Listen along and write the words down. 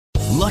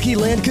Lucky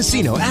Land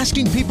Casino,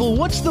 asking people,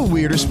 what's the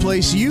weirdest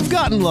place you've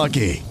gotten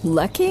lucky?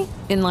 Lucky?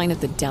 In line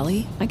at the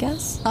deli, I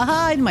guess?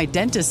 Aha, in my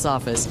dentist's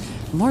office.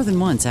 More than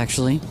once,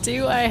 actually.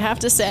 Do I have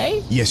to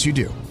say? Yes, you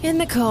do. In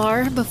the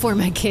car before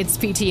my kids'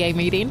 PTA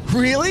meeting.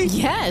 Really?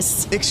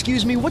 Yes.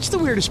 Excuse me, what's the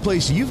weirdest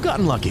place you've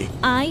gotten lucky?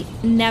 I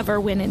never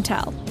win and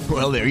tell.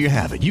 Well, there you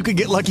have it. You can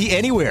get lucky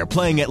anywhere,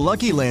 playing at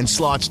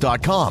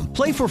LuckyLandSlots.com.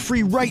 Play for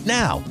free right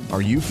now.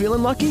 Are you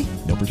feeling lucky?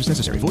 No purchase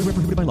necessary. Void where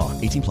prohibited by law.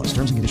 18 plus.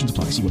 Terms and conditions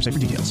apply. See website for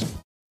details.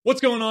 What's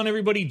going on,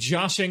 everybody?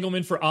 Josh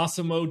Engelman for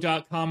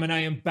Awesemo.com, and I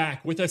am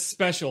back with a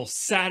special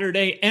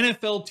Saturday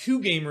NFL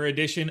two-gamer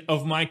edition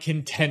of my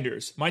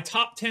contenders, my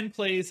top 10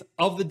 plays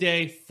of the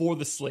day for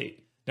the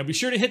slate. Now be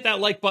sure to hit that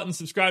like button,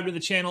 subscribe to the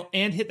channel,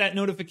 and hit that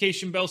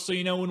notification bell so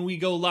you know when we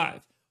go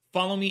live.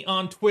 Follow me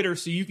on Twitter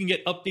so you can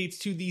get updates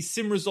to these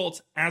sim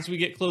results as we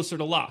get closer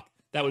to lock.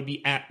 That would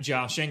be at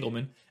Josh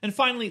Engelman. And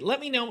finally, let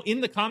me know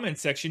in the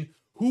comments section,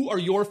 who are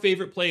your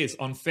favorite plays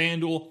on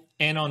FanDuel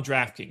and on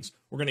DraftKings?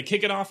 We're going to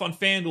kick it off on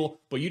FanDuel,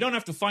 but you don't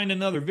have to find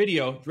another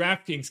video.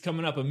 DraftKings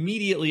coming up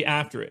immediately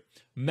after it.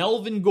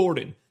 Melvin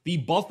Gordon, the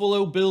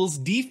Buffalo Bills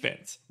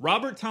defense.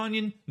 Robert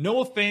Tonyan,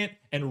 Noah Fant,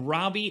 and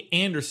Robbie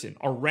Anderson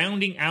are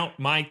rounding out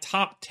my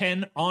top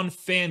 10 on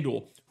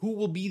FanDuel. Who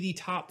will be the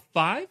top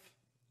 5?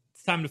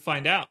 It's time to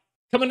find out.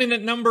 Coming in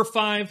at number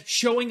 5,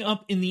 showing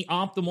up in the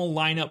optimal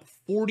lineup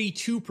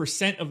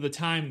 42% of the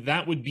time,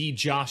 that would be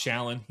Josh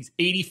Allen. He's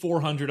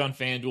 8,400 on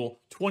FanDuel,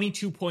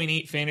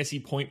 22.8 fantasy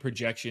point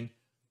projection.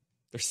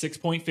 They're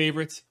 6-point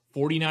favorites,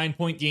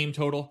 49-point game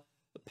total.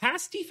 The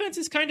pass defense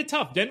is kind of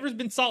tough. Denver's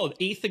been solid,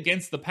 8th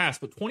against the pass,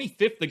 but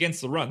 25th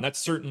against the run. That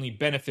certainly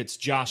benefits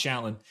Josh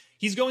Allen.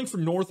 He's going for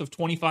north of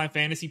 25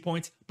 fantasy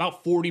points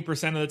about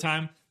 40% of the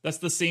time. That's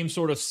the same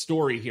sort of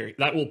story here.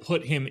 That will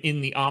put him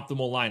in the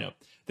optimal lineup.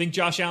 I think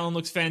Josh Allen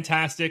looks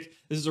fantastic.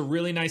 This is a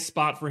really nice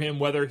spot for him,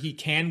 whether he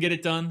can get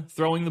it done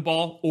throwing the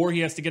ball or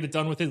he has to get it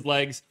done with his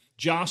legs.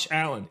 Josh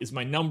Allen is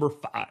my number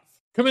 5.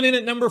 Coming in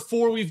at number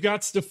 4, we've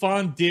got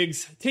Stephon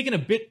Diggs, taking a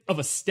bit of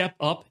a step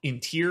up in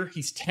tier.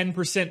 He's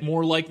 10%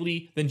 more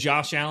likely than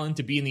Josh Allen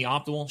to be in the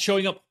optimal,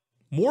 showing up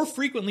more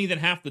frequently than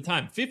half the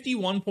time.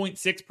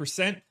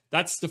 51.6%,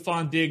 that's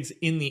Stephon Diggs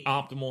in the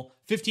optimal.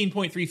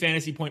 15.3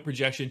 fantasy point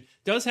projection.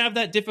 Does have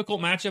that difficult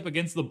matchup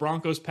against the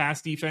Broncos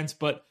pass defense,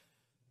 but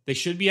they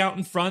should be out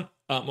in front.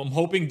 I'm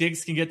hoping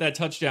Diggs can get that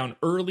touchdown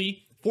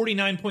early.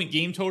 49-point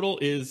game total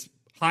is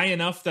high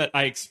enough that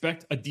I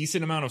expect a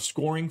decent amount of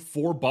scoring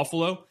for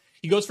Buffalo.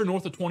 He goes for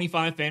north of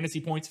 25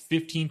 fantasy points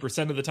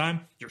 15% of the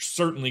time. You're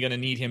certainly going to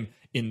need him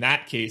in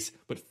that case.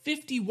 But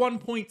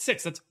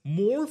 51.6, that's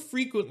more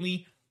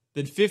frequently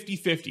than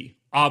 50-50,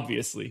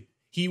 obviously.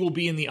 He will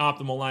be in the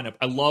optimal lineup.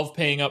 I love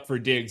paying up for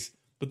Diggs,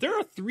 but there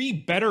are 3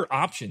 better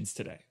options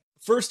today.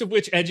 First of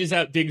which edges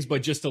out Diggs by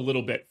just a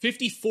little bit.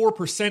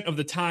 54% of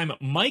the time,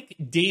 Mike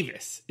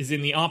Davis is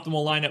in the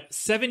optimal lineup,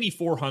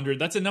 7,400.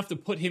 That's enough to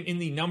put him in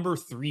the number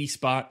 3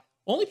 spot.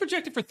 Only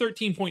projected for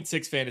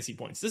 13.6 fantasy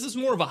points. This is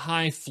more of a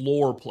high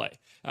floor play.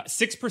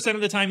 6%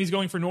 of the time, he's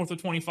going for north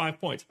of 25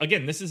 points.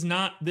 Again, this is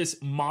not this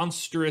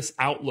monstrous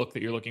outlook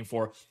that you're looking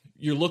for.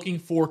 You're looking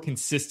for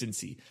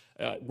consistency.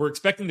 We're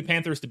expecting the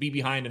Panthers to be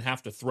behind and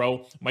have to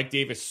throw. Mike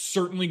Davis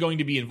certainly going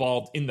to be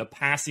involved in the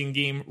passing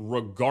game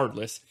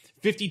regardless.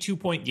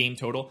 52-point game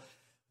total.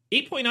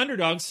 8-point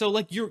underdogs,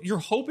 so you're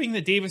hoping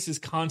that Davis is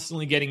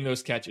constantly getting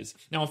those catches.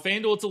 Now, on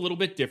FanDuel, it's a little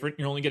bit different.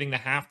 You're only getting the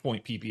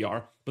half-point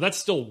PPR, but that's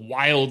still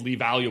wildly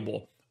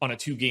valuable on a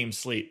 2-game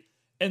slate.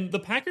 And the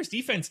Packers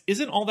defense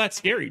isn't all that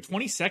scary.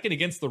 22nd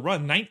against the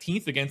run,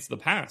 19th against the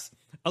pass.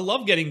 I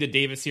love getting to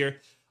Davis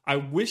here. I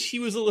wish he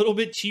was a little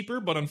bit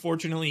cheaper, but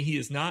unfortunately he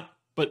is not.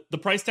 But the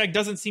price tag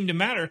doesn't seem to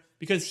matter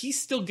because he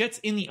still gets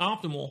in the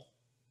optimal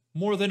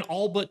more than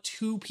all but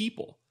 2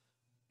 people.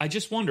 I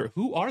just wonder,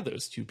 who are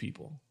those 2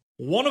 people?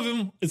 One of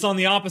them is on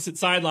the opposite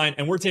sideline,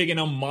 and we're taking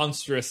a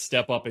monstrous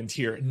step up in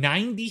tier.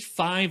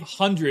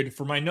 9,500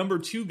 for my number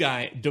 2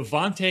 guy,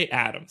 Davante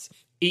Adams.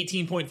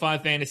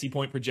 18.5 fantasy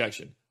point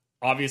projection.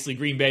 Obviously,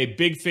 Green Bay,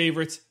 big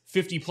favorites,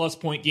 50-plus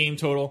point game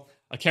total.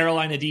 A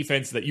Carolina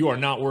defense that you are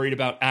not worried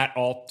about at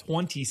all.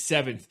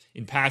 27th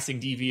in passing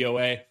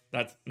DVOA.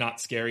 That's not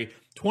scary.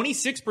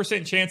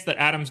 26% chance that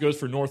Adams goes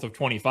for north of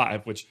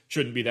 25, which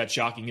shouldn't be that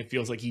shocking. It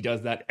feels like he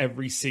does that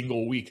every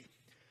single week.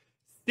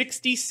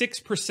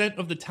 66%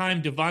 of the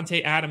time,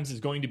 Davante Adams is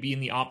going to be in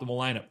the optimal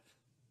lineup.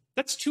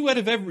 That's 2 out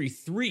of every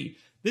 3.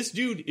 This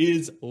dude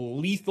is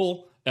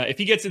lethal. If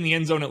he gets in the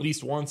end zone at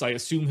least once, I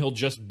assume he'll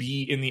just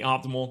be in the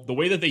optimal. The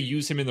way that they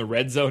use him in the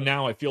red zone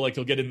now, I feel like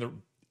he'll get in the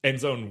end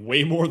zone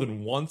way more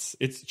than once.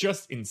 It's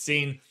just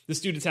insane.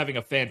 This dude is having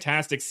a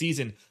fantastic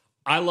season.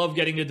 I love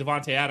getting to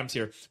Davante Adams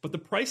here, but the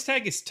price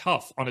tag is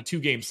tough on a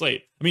 2-game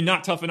slate. I mean,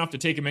 not tough enough to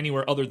take him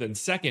anywhere other than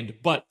second,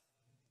 but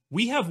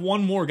we have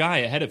one more guy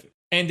ahead of him.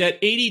 And at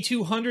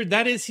 8,200,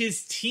 that is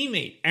his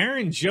teammate,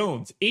 Aaron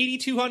Jones.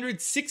 8,200,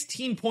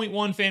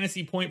 16.1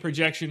 fantasy point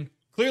projection.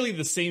 Clearly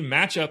the same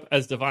matchup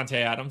as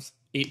Davante Adams.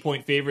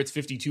 8-point favorites,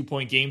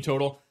 52-point game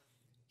total.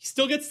 He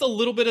still gets a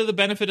little bit of the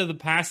benefit of the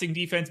passing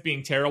defense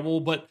being terrible,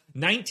 but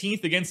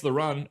 19th against the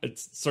run.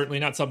 It's certainly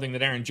not something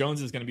that Aaron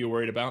Jones is going to be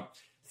worried about.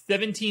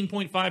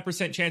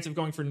 17.5% chance of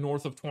going for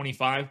north of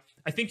 25.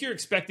 I think you're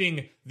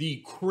expecting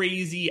the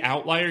crazy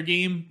outlier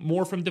game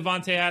more from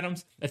Davante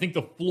Adams. I think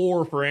the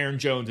floor for Aaron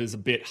Jones is a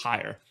bit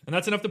higher, and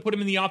that's enough to put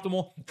him in the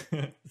optimal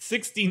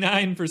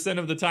 69%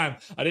 of the time.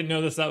 I didn't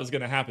know that was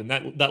going to happen.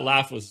 That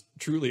laugh was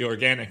truly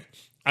organic.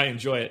 I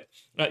enjoy it.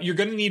 You're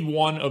going to need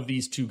one of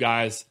these two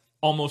guys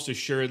almost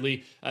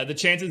assuredly. The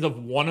chances of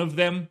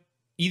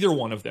either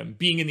one of them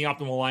being in the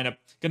optimal lineup,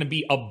 going to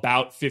be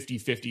about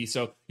 50-50.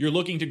 So you're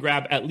looking to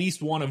grab at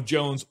least one of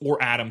Jones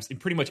or Adams in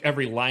pretty much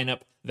every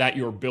lineup that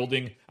you're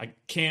building. I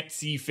can't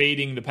see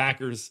fading the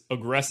Packers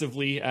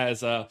aggressively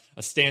as a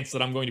stance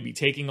that I'm going to be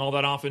taking all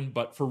that often.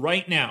 But for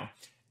right now,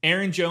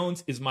 Aaron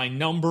Jones is my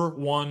number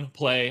one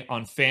play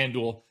on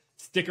FanDuel.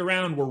 Stick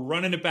around. We're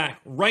running it back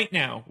right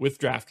now with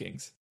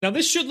DraftKings. Now,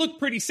 this should look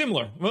pretty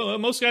similar. Well,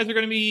 most guys are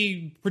going to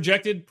be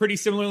projected pretty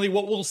similarly.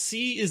 What we'll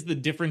see is the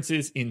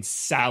differences in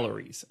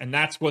salaries, and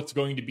that's what's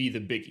going to be the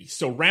biggie.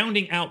 So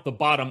rounding out the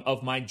bottom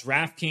of my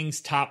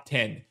DraftKings top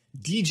 10,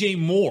 DJ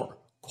Moore,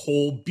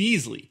 Cole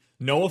Beasley,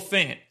 Noah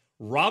Fant,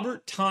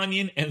 Robert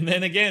Tonyan, and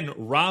then again,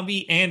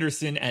 Robbie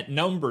Anderson at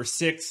number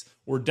 6.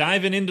 We're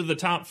diving into the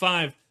top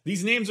 5.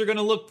 These names are going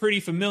to look pretty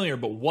familiar,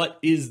 but what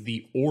is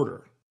the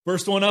order?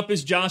 First one up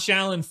is Josh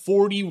Allen.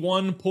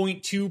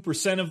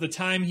 41.2% of the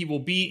time he will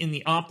be in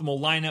the optimal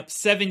lineup,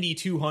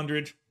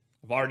 7,200.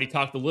 I've already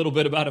talked a little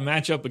bit about a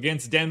matchup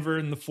against Denver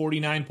in the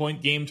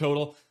 49-point game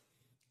total.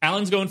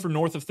 Allen's going for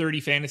north of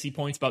 30 fantasy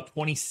points, about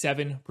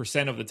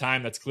 27% of the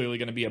time. That's clearly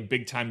going to be a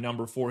big-time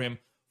number for him.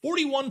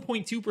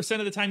 41.2%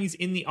 of the time he's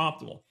in the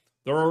optimal.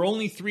 There are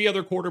only 3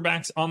 other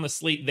quarterbacks on the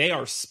slate. They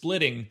are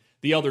splitting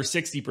the other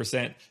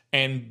 60%,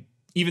 and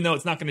even though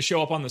it's not going to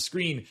show up on the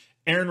screen,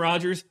 Aaron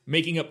Rodgers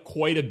making up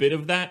quite a bit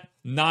of that.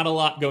 Not a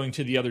lot going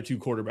to the other 2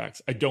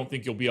 quarterbacks. I don't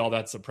think you'll be all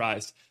that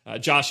surprised.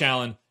 Josh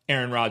Allen,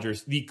 Aaron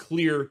Rodgers, the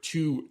clear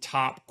 2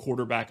 top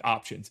quarterback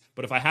options.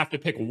 But if I have to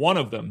pick one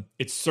of them,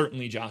 it's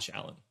certainly Josh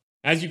Allen.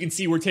 As you can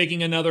see, we're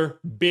taking another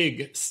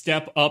big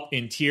step up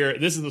in tier.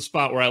 This is the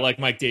spot where I like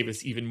Mike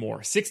Davis even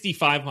more.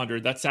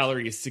 6,500, that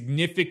salary is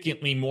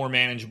significantly more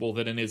manageable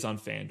than it is on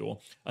FanDuel.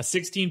 A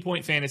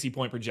 16-point fantasy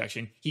point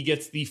projection. He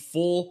gets the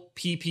full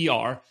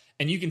PPR.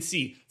 And you can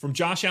see from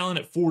Josh Allen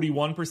at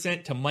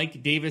 41% to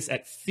Mike Davis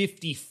at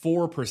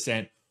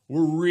 54%,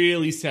 we're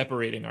really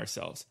separating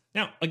ourselves.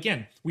 Now,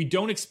 again, we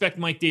don't expect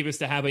Mike Davis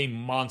to have a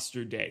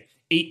monster day.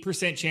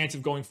 8% chance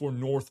of going for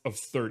north of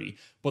 30.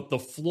 But the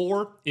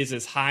floor is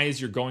as high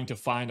as you're going to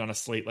find on a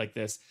slate like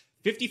this.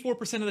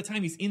 54% of the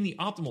time he's in the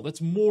optimal.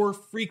 That's more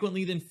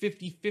frequently than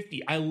 50-50.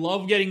 I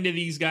love getting to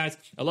these guys.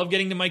 I love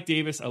getting to Mike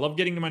Davis. I love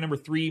getting to my number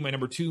 3, my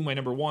number 2, my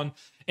number 1.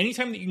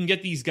 Anytime that you can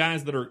get these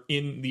guys that are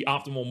in the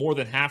optimal more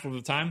than half of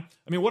the time,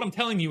 I mean, what I'm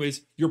telling you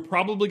is you're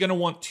probably going to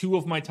want 2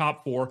 of my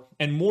top 4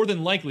 and more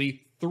than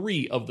likely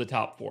 3 of the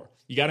top 4.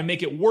 You got to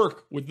make it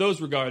work with those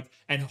regards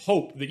and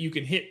hope that you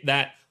can hit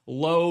that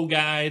low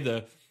guy,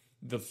 the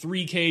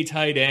 3K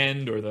tight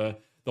end or the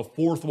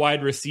 4th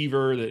wide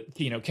receiver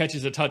that,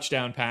 catches a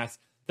touchdown pass.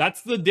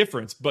 That's the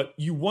difference. But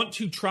you want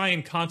to try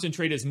and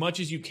concentrate as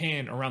much as you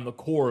can around the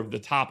core of the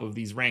top of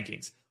these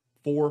rankings.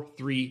 4,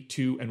 3,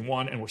 2, and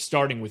 1. And we're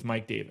starting with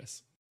Mike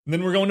Davis. And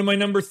then we're going to my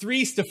number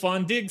 3,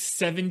 Stephon Diggs,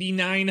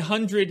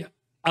 7,900.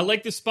 I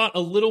like this spot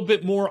a little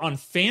bit more on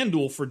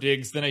FanDuel for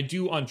Diggs than I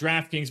do on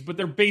DraftKings, but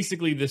they're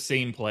basically the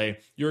same play.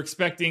 You're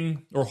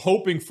expecting or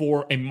hoping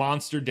for a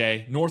monster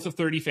day, north of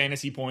 30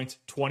 fantasy points,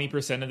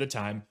 20% of the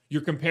time.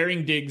 You're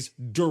comparing Diggs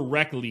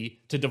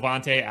directly to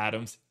Davante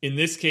Adams. In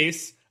this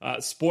case,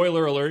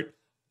 spoiler alert,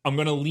 I'm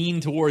going to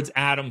lean towards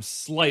Adams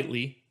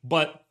slightly,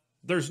 but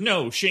there's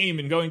no shame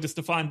in going to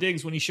Stephon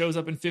Diggs when he shows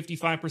up in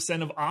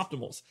 55% of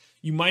optimals.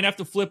 You might have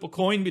to flip a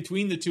coin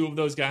between the 2 of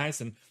those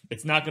guys, and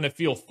it's not going to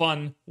feel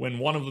fun when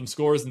one of them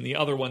scores and the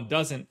other one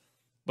doesn't.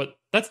 But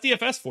that's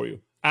DFS for you.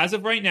 As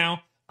of right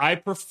now, I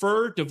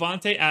prefer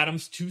Davante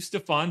Adams to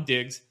Stephon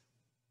Diggs,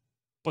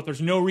 but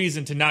there's no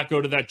reason to not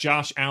go to that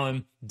Josh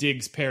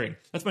Allen-Diggs pairing.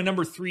 That's my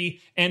number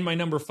 3 and my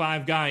number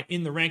 5 guy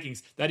in the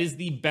rankings. That is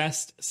the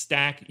best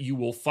stack you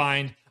will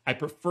find. I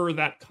prefer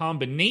that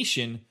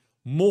combination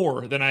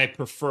more than I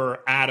prefer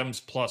Adams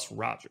plus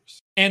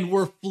Rodgers. And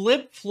we're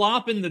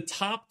flip-flopping the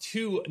top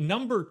 2.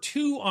 Number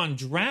 2 on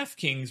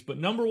DraftKings, but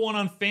number 1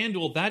 on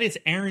FanDuel. That is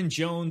Aaron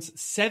Jones,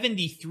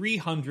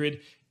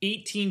 7,300,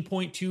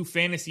 18.2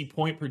 fantasy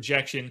point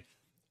projection.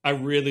 I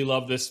really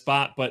love this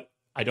spot, but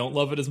I don't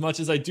love it as much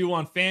as I do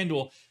on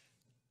FanDuel.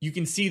 You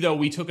can see, though,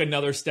 we took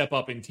another step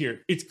up in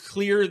tier. It's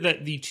clear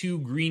that the 2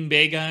 Green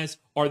Bay guys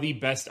are the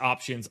best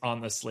options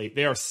on the slate.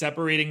 They are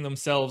separating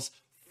themselves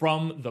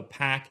from the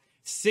pack.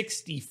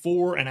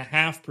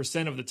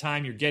 64.5% of the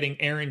time you're getting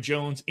Aaron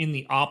Jones in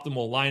the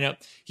optimal lineup.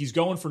 He's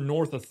going for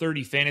north of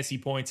 30 fantasy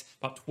points,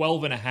 about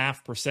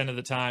 12.5% of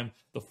the time.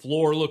 The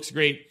floor looks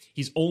great.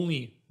 He's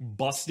only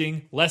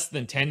busting less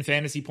than 10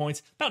 fantasy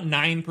points about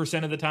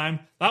 9% of the time,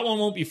 that one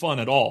won't be fun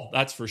at all,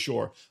 that's for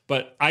sure.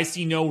 But I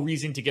see no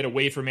reason to get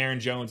away from Aaron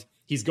Jones.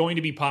 He's going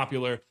to be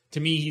popular. To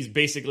me, he's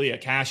basically a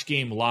cash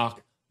game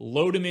lock.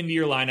 Load him into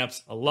your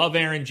lineups. I love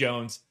Aaron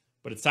Jones,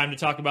 but it's time to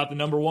talk about the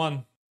number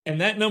one.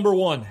 And that number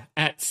one,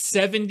 at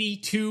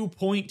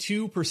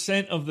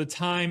 72.2% of the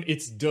time,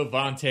 it's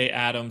Davante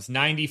Adams,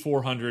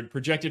 9,400,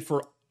 projected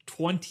for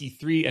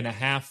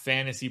 23.5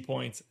 fantasy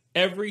points.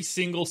 Every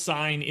single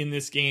sign in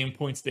this game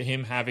points to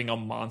him having a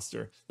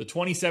monster. The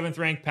 27th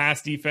ranked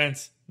pass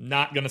defense,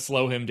 not going to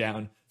slow him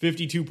down.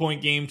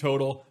 52-point game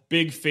total,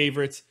 big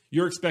favorites.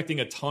 You're expecting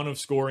a ton of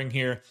scoring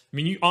here. I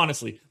mean,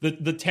 honestly,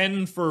 the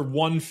 10 for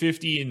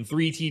 150 and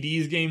 3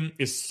 TDs game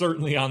is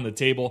certainly on the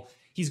table.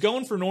 He's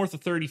going for north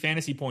of 30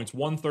 fantasy points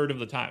 1/3 of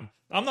the time.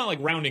 I'm not like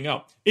rounding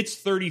up. It's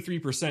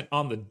 33%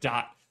 on the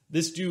dot.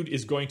 This dude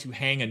is going to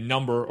hang a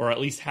number, or at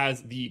least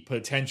has the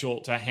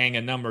potential to hang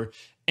a number.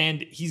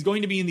 And he's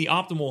going to be in the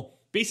optimal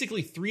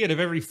basically 3 out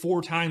of every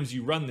 4 times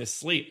you run this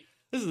slate.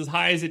 This is as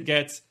high as it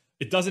gets.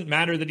 It doesn't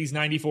matter that he's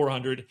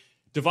 9,400.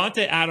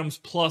 Davante Adams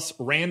plus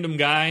random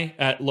guy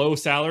at low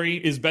salary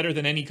is better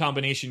than any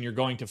combination you're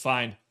going to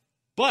find.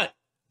 But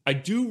I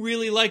do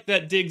really like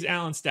that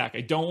Diggs-Allen stack.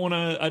 I don't want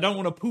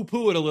to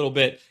poo-poo it a little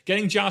bit.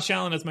 Getting Josh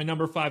Allen as my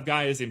number 5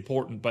 guy is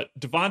important, but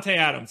Davante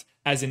Adams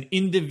as an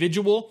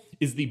individual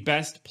is the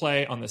best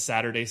play on the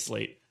Saturday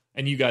slate,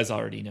 and you guys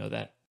already know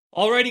that.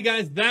 Alrighty,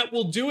 guys, that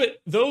will do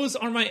it. Those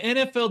are my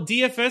NFL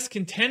DFS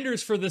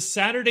contenders for the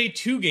Saturday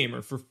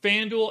 2-gamer for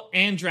FanDuel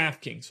and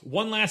DraftKings.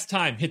 One last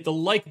time, hit the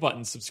like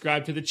button,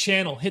 subscribe to the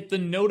channel, hit the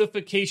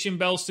notification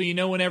bell so you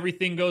know when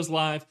everything goes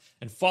live,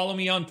 and follow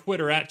me on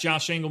Twitter at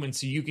Josh Engelman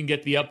so you can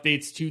get the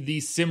updates to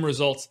these sim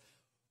results.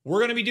 We're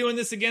going to be doing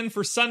this again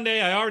for Sunday.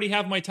 I already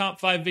have my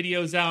top 5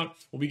 videos out.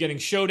 We'll be getting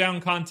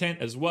showdown content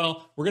as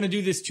well. We're going to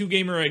do this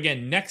 2-gamer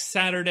again next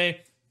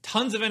Saturday.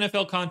 Tons of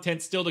NFL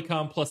content still to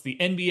come, plus the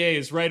NBA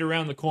is right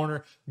around the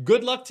corner.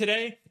 Good luck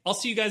today. I'll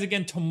see you guys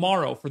again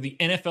tomorrow for the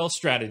NFL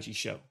Strategy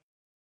Show.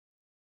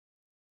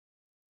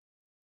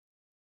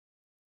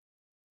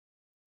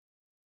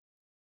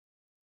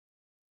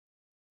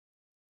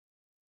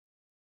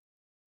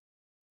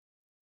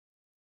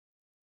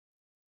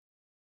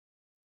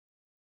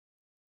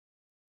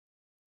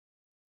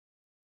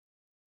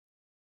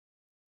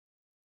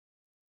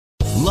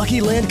 Lucky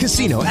Land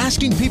Casino,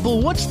 asking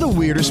people, what's the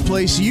weirdest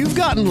place you've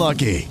gotten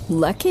lucky?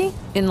 Lucky?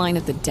 In line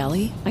at the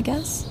deli, I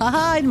guess?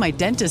 Aha, in my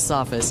dentist's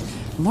office.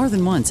 More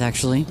than once,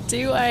 actually.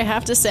 Do I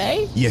have to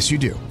say? Yes, you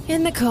do.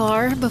 In the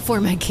car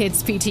before my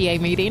kids' PTA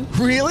meeting.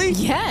 Really?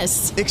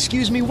 Yes.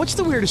 Excuse me, what's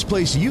the weirdest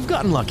place you've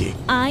gotten lucky?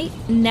 I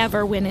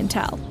never win and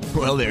tell.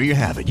 Well, there you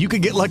have it. You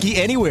can get lucky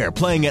anywhere,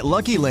 playing at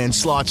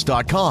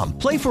LuckyLandSlots.com.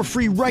 Play for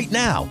free right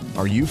now.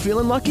 Are you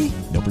feeling lucky?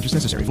 No purchase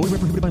necessary. Void where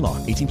prohibited by law.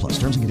 18+.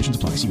 Terms and conditions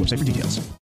apply. See website for details.